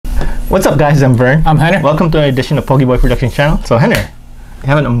What's up, guys? I'm Vern. I'm Gener. Welcome to an edition of Pogiboy production channel. So Gener, I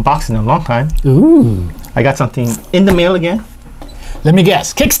haven't unboxed in a long time. Ooh. I got something in the mail again. Let me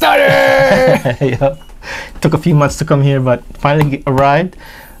guess. Kickstarter! Yep. Took a few months to come here, but finally arrived.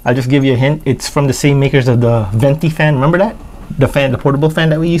 I'll just give you a hint. It's from the same makers of the Venty fan. Remember that? The portable fan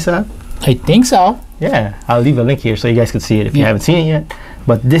that we used to have? I think so. Yeah. I'll leave a link here so you guys can see it if you haven't seen it yet.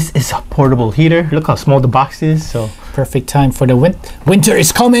 But this is a portable heater. Look how small the box is. So perfect time for the winter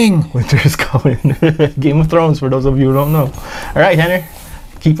is coming. Winter is coming. Game of Thrones, for those of you who don't know. All right, Gener.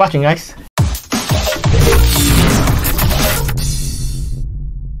 Keep watching, guys.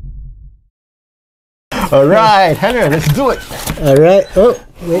 All right, Gener, let's do it. All right. Oh,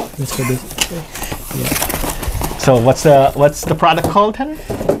 wait. Let's go this. Yeah. So what's the product called, Gener?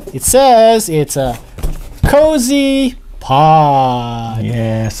 It says it's a Cozypod.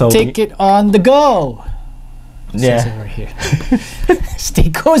 Yeah. So take it on the go. Yeah. Over here. Stay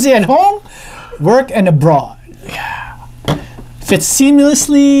cozy at home, work and abroad. Yeah. Fits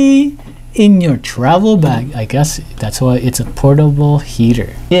seamlessly in your travel bag. I guess that's why it's a portable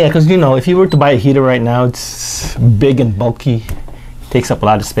heater. Yeah, because you know, if you were to buy a heater right now, it's big and bulky, takes up a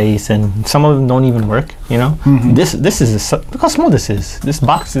lot of space, and some of them don't even work. You know, this is look how small this is. This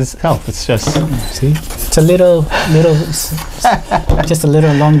box itself, it's just see, it's a little, just a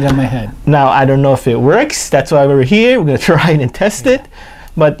little longer than my head. Now I don't know if it works. That's why we're here. We're gonna try it and test it.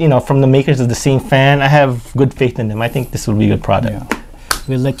 But you know, from the makers of the same fan, I have good faith in them. I think this will be a good product. Yeah.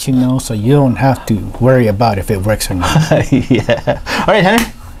 We'll let you know so you don't have to worry about if it works or not. Yeah. All right, Gener.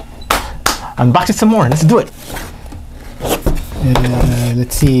 Unbox it some more. Let's do it.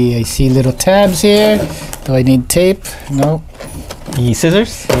 Let's see. I see little tabs here. Do I need tape? No. You need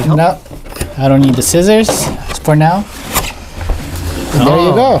scissors? No. I don't need the scissors for now. There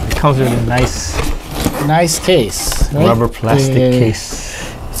you go. It comes with a nice case. Right? Rubber plastic case.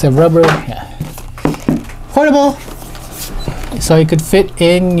 It's a rubber, portable. So it could fit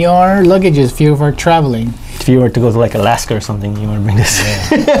in your luggages if you were traveling. If you were to go to like Alaska or something, you want to bring this.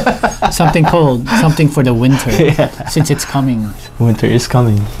 Yeah. Something cold, something for the winter, since it's coming. Winter is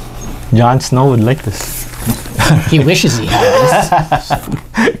coming. Jon Snow would like this. He wishes he has.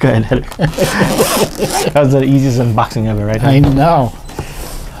 Go ahead, Gener. That was the easiest unboxing ever, right? I know.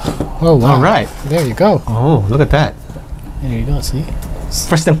 Oh, wow. All right. There you go. Oh, look at that. There you go, see?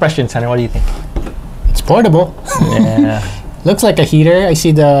 First impressions, Gener, what do you think? It's portable. Yeah. Looks like a heater. I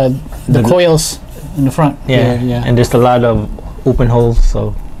see the coils in the front. Yeah, yeah. And there's a lot of open holes,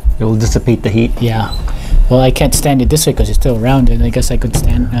 so it will dissipate the heat. Yeah. Well, I can't stand it this way because it's still rounded. I guess I could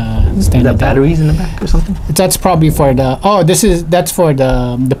stand the batteries in the back or something? That's probably for the. Oh, that's for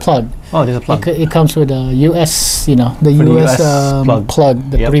the plug. Oh, there's a plug. It comes with a US, the US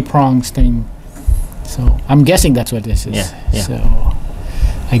plug, the 3 prongs thing. So I'm guessing that's what this is. Yeah. So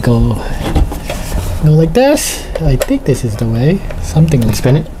I go like this. I think this is the way. Something like.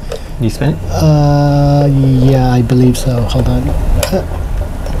 Spin it. Do you spin it? Yeah, I believe so. Hold on.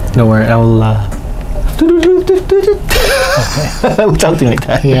 No worry, I'll. Something like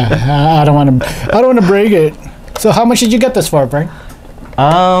that. Yeah, I don't want to break it. So how much did you get this for, Vern?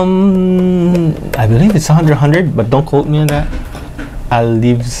 I believe it's 100, but don't quote me on that. I'll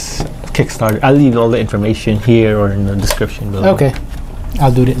leave Kickstarter. I'll leave all the information here or in the description below. Okay,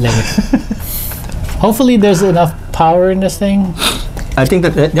 I'll do it later. Hopefully, there's enough power in this thing. I think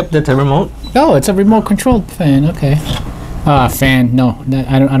yep, that's a remote. Oh, it's a remote controlled fan. Okay. Fan. No,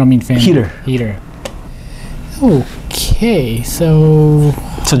 I don't mean fan. Heater. Okay, so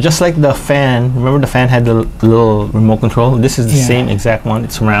just like the fan, remember the fan had the little remote control? This is the same exact one.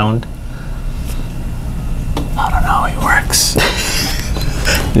 It's round. I don't know how it works.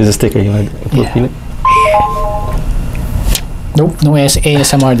 There's a sticker. You want to feel it? Nope, no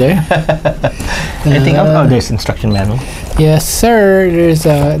ASMR there. Anything else? Oh, there's instruction manual. Yes, sir. There's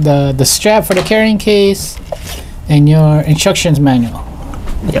the strap for the carrying case and your instructions manual.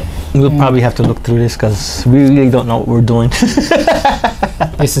 Yep. We'll probably have to look through this because we really don't know what we're doing.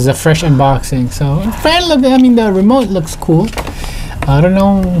 This is a fresh unboxing. So, the remote looks cool. I don't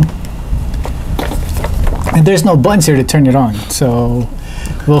know. And there's no buttons here to turn it on. So,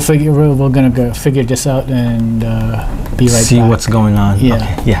 we're gonna figure this out and be right back. See what's going on. Yeah.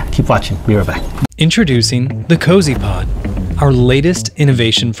 Okay. Yeah. Keep watching. Be right back. Introducing the Cozypod, our latest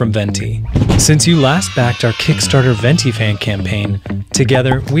innovation from Venty. Since you last backed our Kickstarter Venty fan campaign,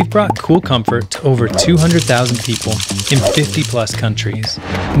 together we've brought cool comfort to over 200,000 people in 50+ countries.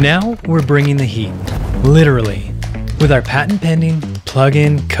 Now we're bringing the heat, literally, with our patent-pending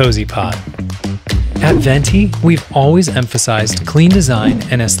plug-in Cozypod. At Venty, we've always emphasized clean design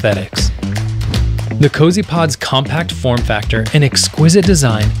and aesthetics. The Cozypod's compact form factor and exquisite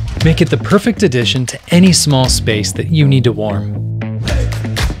design make it the perfect addition to any small space that you need to warm.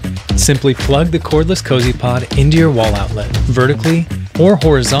 Simply plug the cordless Cozypod into your wall outlet, vertically or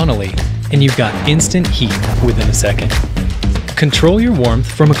horizontally, and you've got instant heat within a second. Control your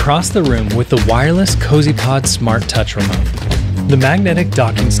warmth from across the room with the wireless Cozypod Smart Touch remote. The magnetic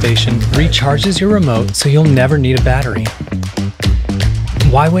docking station recharges your remote so you'll never need a battery.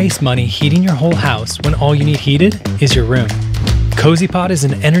 Why waste money heating your whole house when all you need heated is your room? Cozypod is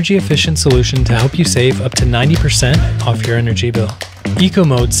an energy-efficient solution to help you save up to 90% off your energy bill. Eco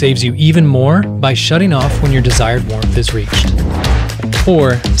Mode saves you even more by shutting off when your desired warmth is reached.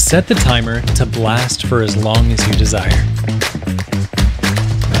 Or set the timer to blast for as long as you desire.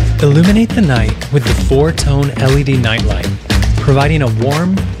 Illuminate the night with the 4-tone LED nightlight, providing a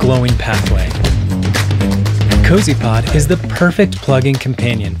warm, glowing pathway. Cozypod is the perfect plug-in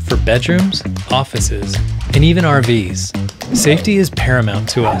companion for bedrooms, offices, and even RVs. Safety is paramount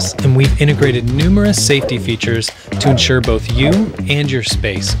to us, and we've integrated numerous safety features to ensure both you and your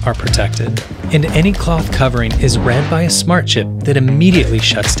space are protected. And any cloth covering is read by a smart chip that immediately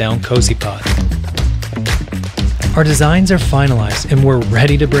shuts down Cozypod. Our designs are finalized and we're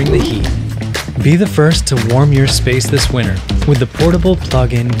ready to bring the heat. Be the first to warm your space this winter with the portable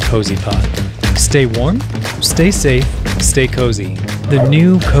plug-in Cozypod. Stay warm, stay safe, stay cozy. The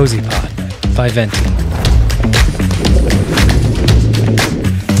new Cozypod by Venty.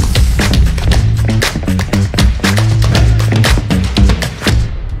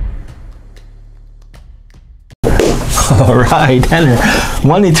 All right, Henry.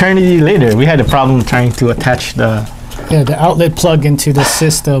 One eternity later, we had a problem trying to attach the outlet plug into the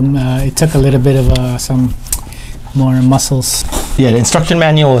system. It took a little bit of some more muscles. Yeah, the instruction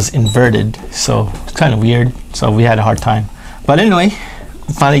manual was inverted, so it's kind of weird. So we had a hard time. But anyway,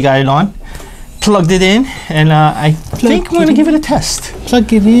 we finally got it on, plugged it in, and I think we're gonna give it a test.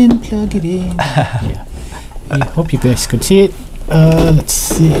 Plug it in, plug it in. Yeah. I hope you guys could see it. Let's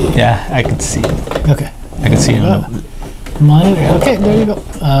see. Yeah, I could see it. Okay. I can see it. Monitor. Okay, there you go.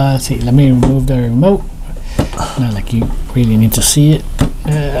 Let's see. Let me remove the remote. Not like you really need to see it.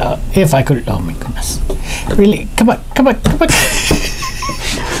 If I could. Oh my goodness. Really? Come on.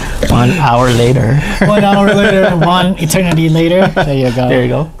 1 hour later. 1 hour later. 1 eternity later. There you go. There you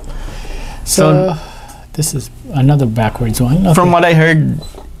go. So this is another backwards one. Okay. From what I heard,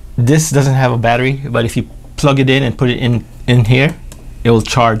 this doesn't have a battery, but if you plug it in and put it in here, it will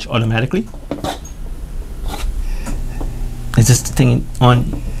charge automatically. Is this thing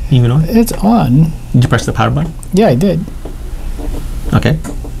on? Even on? It's on. Did you press the power button? Yeah, I did. Okay.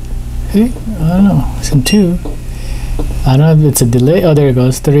 See? I don't know. It's in 2. I don't know if it's a delay. Oh, there it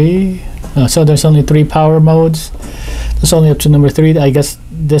goes. 3. So there's only 3 power modes. It's only up to number 3. I guess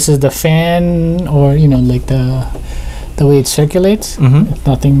this is the fan, or like the way it circulates.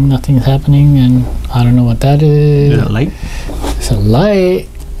 Nothing's happening, and I don't know what that is. Is it a light? It's a light,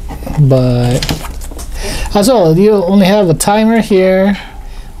 but so you only have a timer here.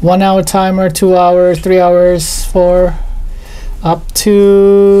 1 hour timer, 2 hours, 3 hours, 4, up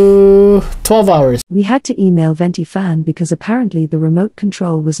to 12 hours. We had to email Venty fan because apparently the remote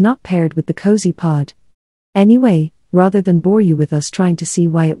control was not paired with the Cozypod. Anyway, rather than bore you with us trying to see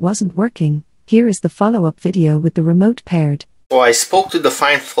why it wasn't working, here is the follow-up video with the remote paired. So I spoke to the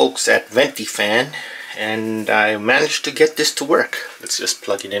fine folks at Venty fan, and I managed to get this to work. Let's just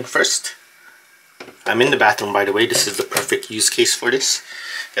plug it in first. I'm in the bathroom, by the way. This is the perfect use case for this,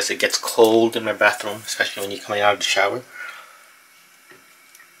 because it gets cold in my bathroom, especially when you're coming out of the shower.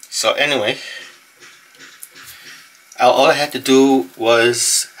 So anyway, all I had to do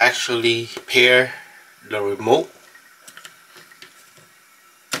was actually pair the remote.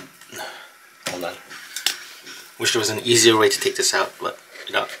 Hold on. Wish there was an easier way to take this out, but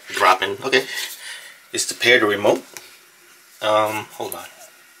dropping. Okay, is to pair the remote. Hold on.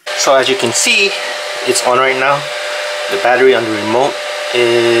 So as you can see, it's on right now. The battery on the remote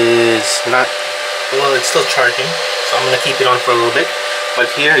is not, well, it's still charging, so I'm gonna keep it on for a little bit. But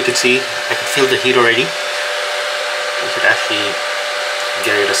here you can see I can feel the heat already. You could actually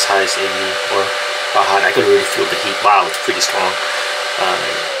get it as high as 80 or how hot. I could really feel the heat. Wow, it's pretty strong.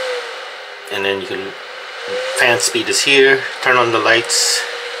 And then you can, fan speed is here. Turn on the lights.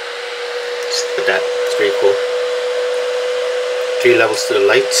 Just look at that, it's very cool. 3 levels to the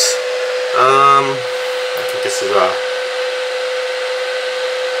lights. I think this is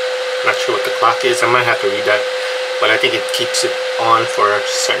not sure what the clock is. I might have to read that, but I think it keeps it on for a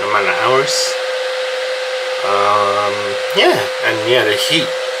certain amount of hours. Yeah, and yeah, the heat,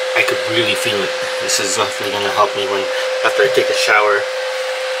 I could really feel it. This is definitely gonna help me after I take a shower,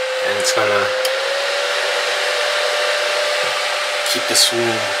 and it's gonna keep this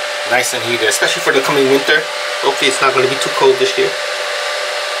room nice and heated, especially for the coming winter. Hopefully it's not going to be too cold this year.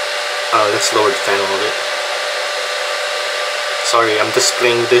 Let's lower the fan a little bit. Sorry, I'm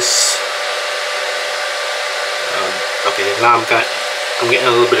displaying this. Okay, now I'm getting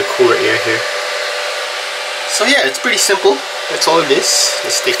a little bit of cooler air here. So yeah, it's pretty simple. That's all it is.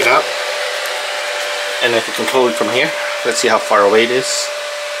 Let's take it out. And if we control it from here, let's see how far away it is.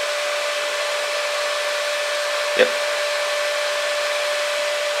 Yep.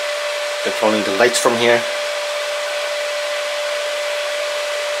 Controlling the lights from here.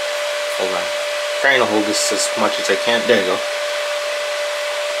 Hold on. Trying to hold this as much as I can. There you go.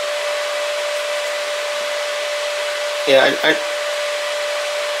 Yeah,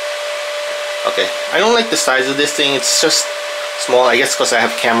 okay. I don't like the size of this thing. It's just small. I guess because I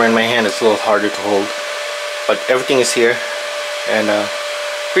have camera in my hand, it's a little harder to hold. But everything is here, and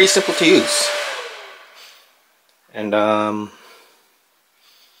pretty simple to use. And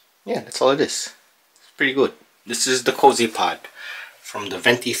yeah, that's all it is. It's pretty good. This is the Cozypod from the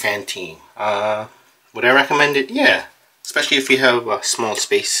Venty fan team. Would I recommend it? Yeah, especially if you have a small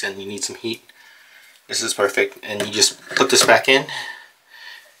space and you need some heat. This is perfect. And you just put this back in,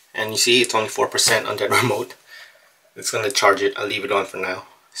 and you see it's only 4% on that remote. It's gonna charge it. I'll leave it on for now.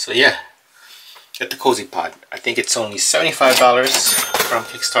 So yeah, get the Cozypod. I think it's only $75 from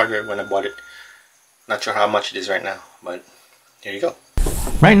Kickstarter when I bought it. Not sure how much it is right now, but there you go.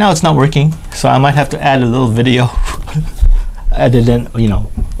 Right now it's not working, so I might have to add a little video other than, you know,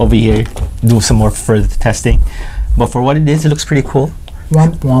 over here, do some more further testing. But for what it is, it looks pretty cool.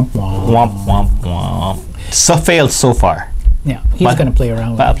 Womp womp womp. Womp womp womp. So failed so far. Yeah, he's gonna play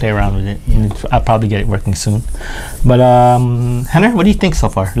around with it. I'll play around with it. Yeah. I'll probably get it working soon. But Gener, what do you think so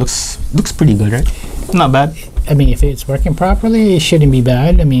far? Looks pretty good, right? Not bad. I mean, if it's working properly, it shouldn't be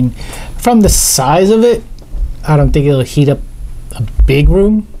bad. I mean, from the size of it, I don't think it'll heat up a big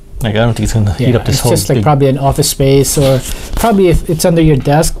room. Like, I don't think it's gonna heat up this whole. It's just like probably an office space, or probably if it's under your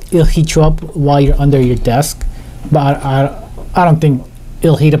desk, it'll heat you up while you're under your desk. But I don't think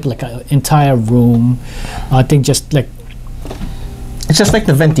it'll heat up like an entire room. I think just like, it's just like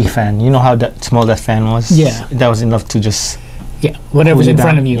the Venty fan. You know how that small that fan was? Yeah. That was enough to just, yeah, whatever's in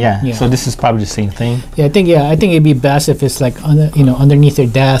front of you. Yeah. So this is probably the same thing. Yeah, I think it'd be best if it's like underneath your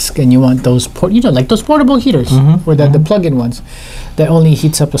desk, and you want those like those portable heaters, or the plug-in ones that only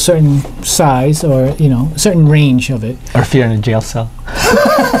heats up a certain size, or a certain range of it. Or if you're in a jail cell.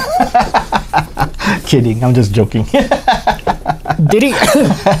 Kidding, I'm just joking. Did he?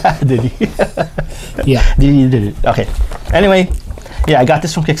 Did he? Yeah. Did it. Okay. Anyway, yeah, I got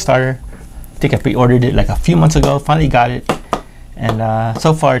this from Kickstarter. I think I pre-ordered it like a few months ago. Finally got it. And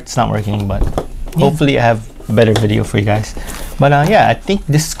so far it's not working, but hopefully I have a better video for you guys. But yeah, I think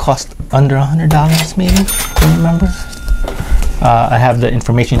this cost under $100 maybe, if you remember. I have the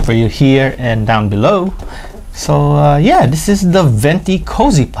information for you here and down below. So yeah, this is the Venty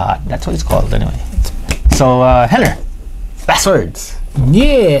Cozypod. That's what it's called anyway. So Gener, last words.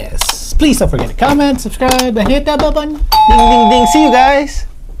 Yes. Please don't forget to comment, subscribe, and hit that bell button. Ding ding ding. See you guys.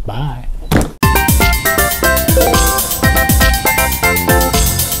 Bye.